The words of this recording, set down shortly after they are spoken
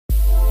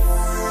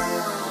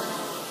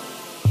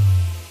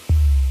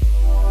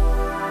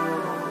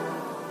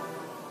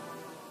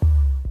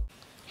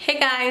Hey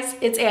guys,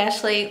 it's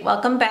Ashley.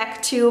 Welcome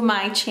back to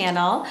my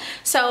channel.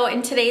 So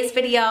in today's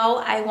video,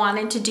 I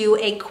wanted to do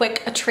a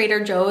quick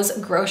Trader Joe's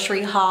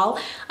grocery haul.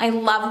 I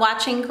love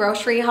watching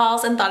grocery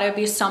hauls and thought it would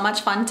be so much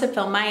fun to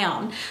film my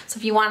own. So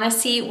if you want to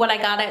see what I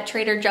got at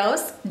Trader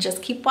Joe's,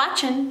 just keep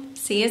watching.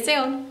 See you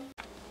soon.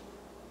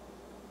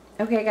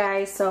 Okay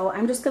guys, so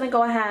I'm just gonna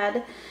go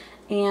ahead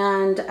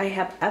and I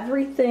have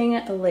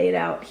everything laid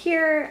out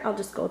here. I'll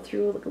just go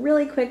through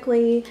really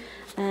quickly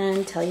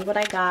and tell you what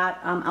I got.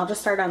 I'll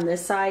just start on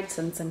this side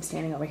since I'm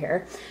standing over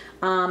here.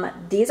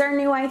 These are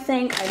new, I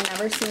think. I've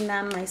never seen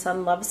them. My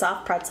son loves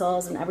soft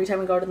pretzels, and every time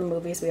we go to the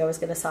movies, we always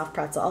get a soft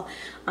pretzel.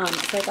 So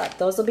I thought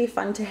those will be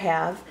fun to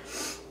have.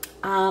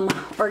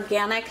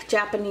 Organic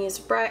Japanese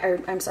rice,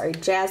 or I'm sorry,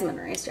 jasmine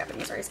rice,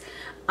 Japanese rice.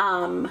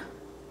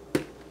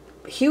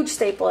 Huge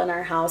staple in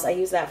our house. I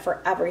use that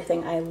for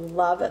everything. I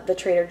love the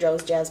Trader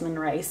Joe's jasmine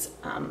rice.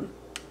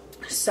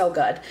 So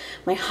good.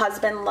 My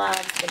husband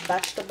loves the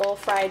vegetable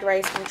fried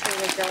rice from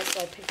Trader Joe's, so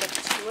I picked up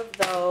 2 of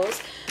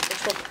those,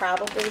 which we'll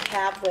probably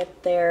have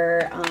with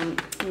their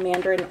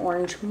mandarin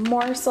orange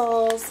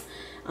morsels.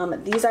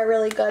 These are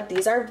really good.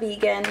 These are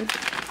vegan.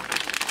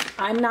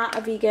 I'm not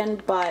a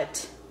vegan,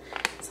 but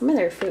some of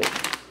their food,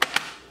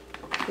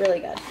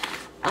 really good.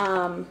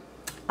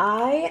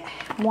 I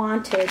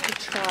wanted to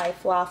try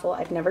falafel.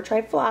 I've never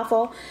tried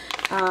falafel.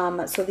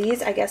 So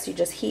these, I guess you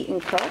just heat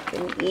and cook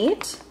and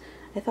eat.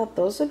 I thought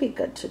those would be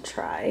good to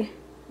try.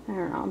 I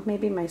don't know,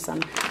 maybe my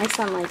son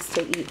likes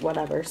to eat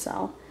whatever,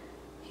 so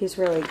he's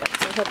really good.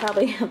 So he'll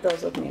probably have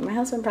those with me. My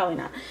husband probably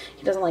not.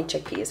 He doesn't like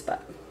chickpeas,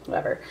 but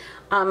whatever.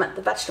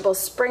 The vegetable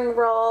spring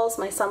rolls,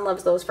 my son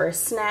loves those for a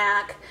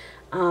snack.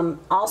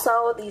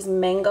 Also these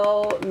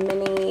mango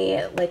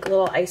mini like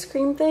little ice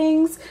cream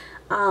things.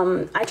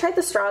 I tried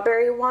the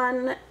strawberry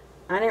one.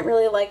 I didn't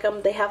really like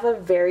them. They have a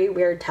very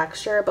weird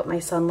texture, but my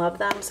son loved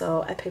them,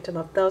 so I picked him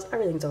up those.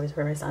 Everything's always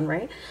for my son,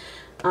 right?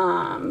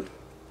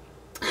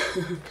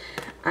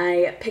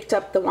 I picked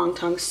up the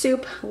wonton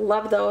soup.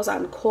 Love those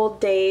on cold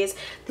days.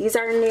 These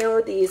are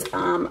new. These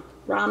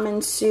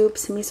ramen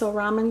soups, miso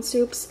ramen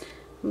soups.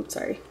 I'm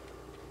sorry.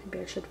 Maybe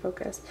I should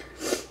focus.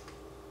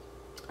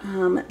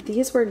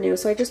 These were new,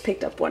 so I just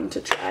picked up one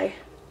to try.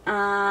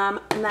 And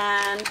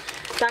then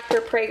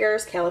Dr.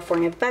 Praeger's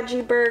California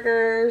Veggie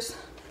Burgers.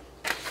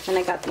 And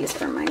I got these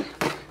for my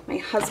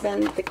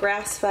husband, the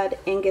grass-fed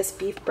Angus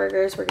beef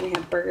burgers. We're going to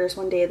have burgers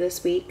one day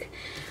this week.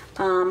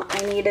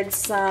 I needed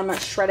some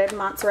shredded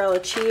mozzarella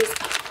cheese.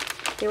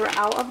 They were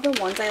out of the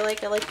ones I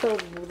like. I like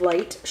the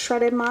light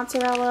shredded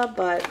mozzarella,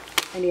 but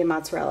I need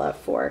mozzarella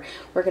for,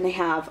 we're going to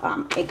have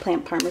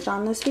eggplant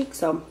parmesan this week,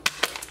 so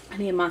I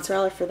need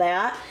mozzarella for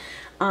that.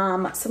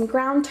 Some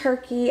ground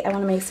turkey. I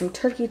want to make some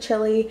turkey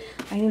chili.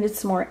 I needed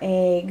some more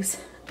eggs.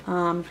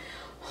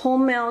 Whole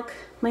milk.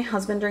 My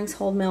husband drinks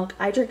whole milk.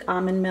 I drink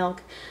almond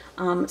milk.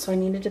 So I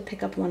needed to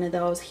pick up one of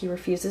those. He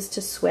refuses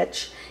to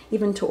switch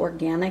even to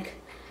organic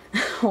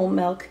whole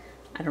milk.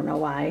 I don't know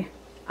why.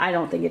 I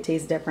don't think it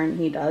tastes different.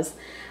 He does.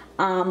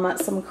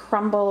 Some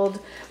crumbled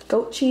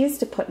goat cheese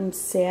to put in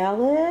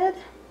salad.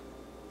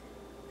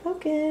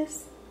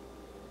 Focus.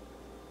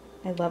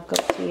 I love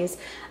goat cheese.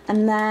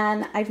 And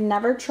then I've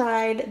never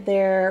tried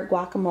their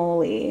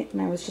guacamole,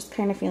 and I was just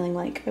kind of feeling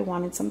like I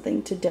wanted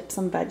something to dip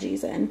some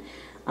veggies in.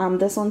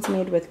 This one's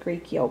made with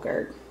Greek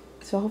yogurt,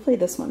 so hopefully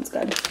this one's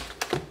good.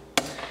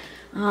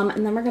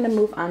 And then we're gonna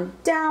move on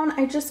down.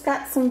 I just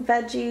got some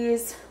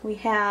veggies. We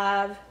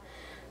have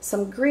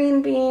some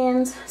green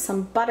beans,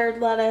 some buttered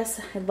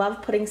lettuce. I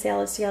love putting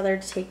salads together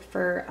to take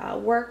for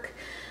work.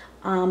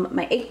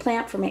 My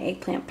eggplant for my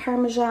eggplant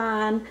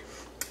parmesan.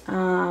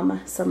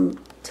 Some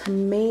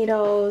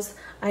tomatoes.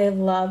 I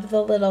love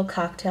the little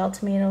cocktail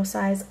tomato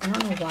size. I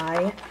don't know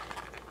why.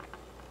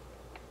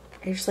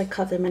 I just like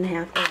cut them in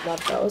half. I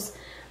love those.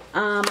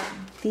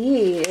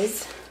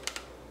 These,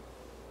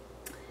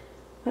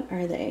 what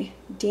are they?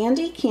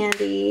 Dandy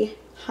Candy,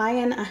 high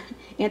in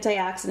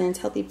antioxidants,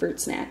 healthy fruit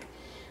snack.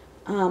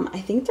 I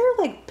think they're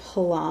like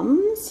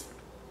plums,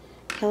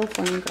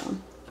 California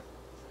grown.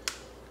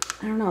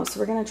 I don't know, so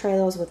we're gonna try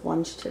those with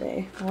lunch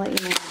today. I'll let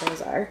you know what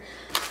those are.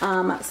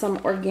 Some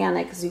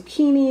organic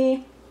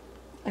zucchini.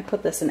 I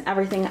put this in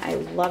everything. I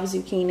love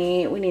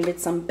zucchini. We needed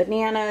some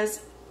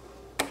bananas.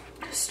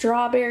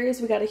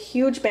 Strawberries. We got a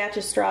huge batch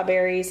of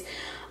strawberries.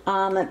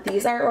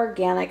 These are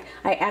organic.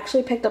 I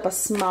actually picked up a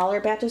smaller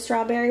batch of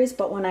strawberries,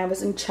 but when I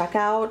was in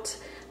checkout,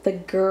 the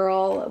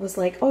girl was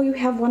like, oh, you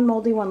have one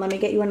moldy one. Let me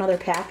get you another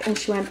pack. And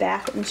she went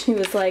back and she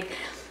was like,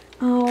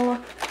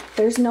 oh,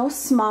 there's no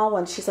small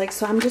one. She's like,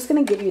 so I'm just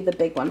going to give you the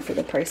big one for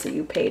the price that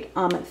you paid.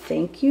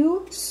 Thank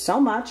you so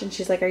much. And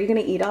she's like, are you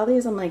going to eat all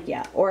these? I'm like,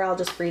 yeah. Or I'll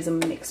just freeze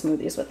them and make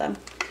smoothies with them.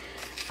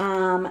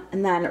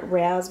 And then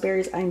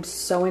raspberries. I'm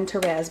so into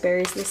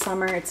raspberries this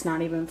summer. It's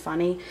not even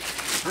funny.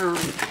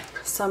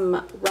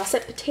 Some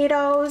russet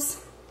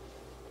potatoes.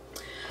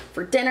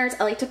 For dinners,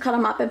 I like to cut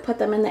them up and put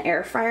them in the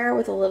air fryer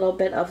with a little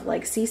bit of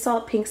like sea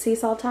salt, pink sea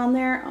salt on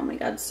there. Oh my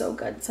God, so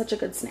good. Such a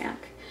good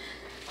snack.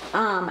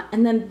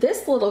 And then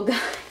this little guy,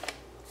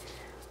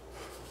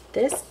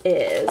 this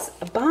is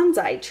a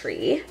bonsai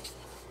tree.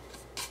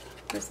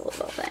 Here's a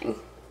little thing.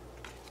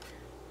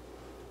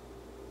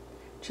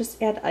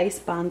 Just add ice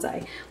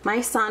bonsai.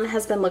 My son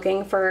has been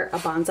looking for a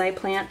bonsai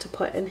plant to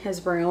put in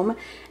his room,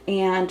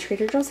 and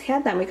Trader Joe's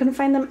had them. We couldn't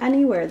find them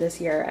anywhere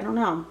this year. I don't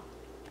know.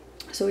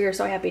 So we were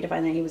so happy to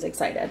find that he was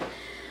excited.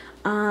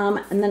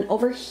 And then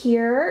over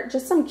here,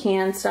 just some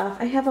canned stuff.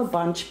 I have a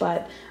bunch,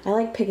 but I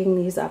like picking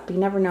these up. You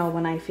never know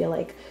when I feel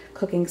like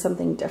cooking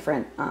something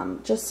different.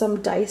 Just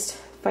some diced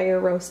fire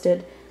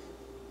roasted.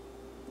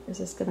 Is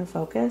this gonna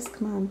focus?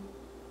 Come on.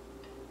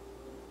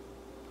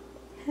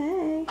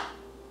 Hey.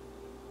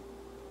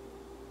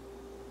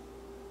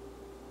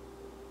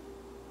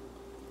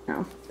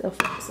 Oh, it'll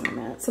focus in a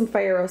minute. Some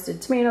fire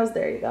roasted tomatoes.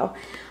 There you go.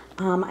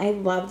 I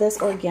love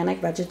this organic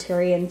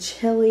vegetarian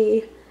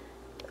chili.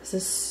 This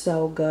is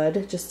so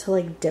good. Just to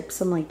like dip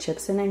some like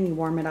chips in and you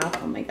warm it up.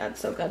 Oh my god,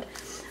 so good.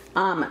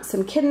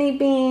 Some kidney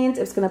beans.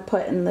 It's gonna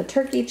put in the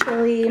turkey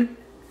chili.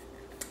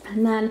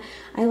 And then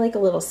I like a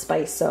little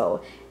spice,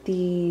 so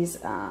these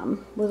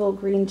little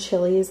green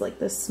chilies, like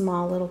this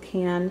small little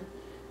can.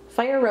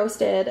 Fire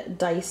roasted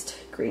diced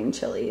green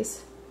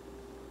chilies.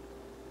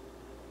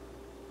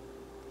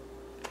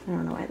 I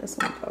don't know why this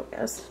won't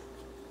focus.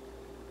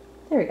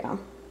 There we go.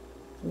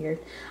 Weird.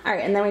 All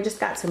right, and then we just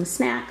got some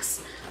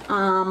snacks.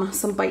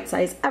 Some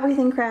bite-sized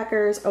everything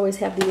crackers. Always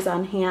have these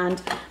on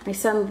hand. My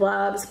son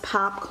loves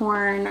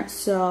popcorn,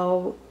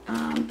 so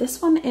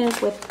this one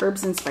is with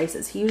herbs and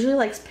spices. He usually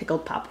likes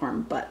pickled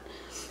popcorn, but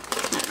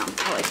I don't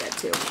know, I like that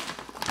too.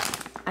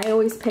 I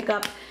always pick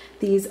up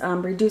these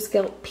reduced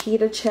guilt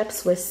pita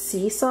chips with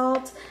sea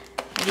salt.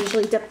 I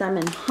usually dip them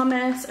in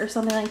hummus or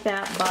something like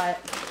that, but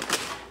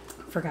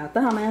forgot the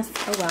hummus.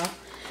 Oh well.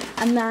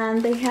 And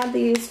then they had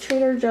these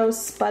Trader Joe's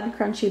Spud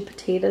Crunchy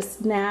Potato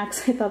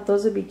Snacks. I thought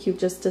those would be cute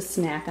just to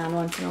snack on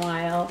once in a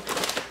while.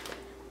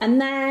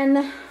 And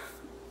then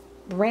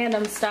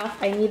random stuff.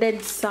 I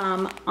needed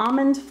some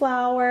almond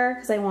flour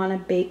because I want to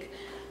bake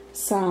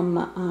some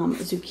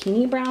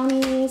zucchini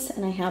brownies.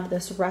 And I have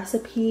this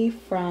recipe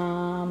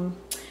from,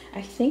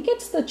 I think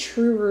it's the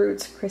True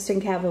Roots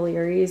Kristen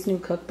Cavallari's new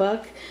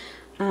cookbook.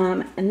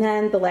 And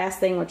then the last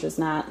thing, which is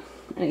not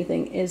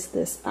anything, is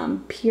this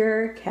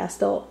Pure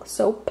Castle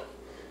soap.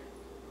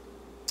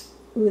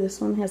 Ooh,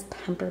 this one has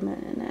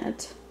peppermint in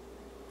it.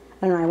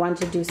 I don't know, I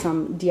wanted to do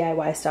some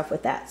DIY stuff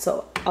with that,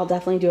 so I'll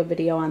definitely do a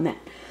video on that.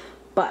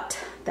 But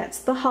that's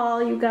the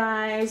haul, you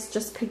guys.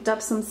 Just picked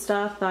up some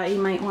stuff, thought you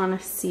might want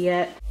to see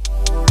it.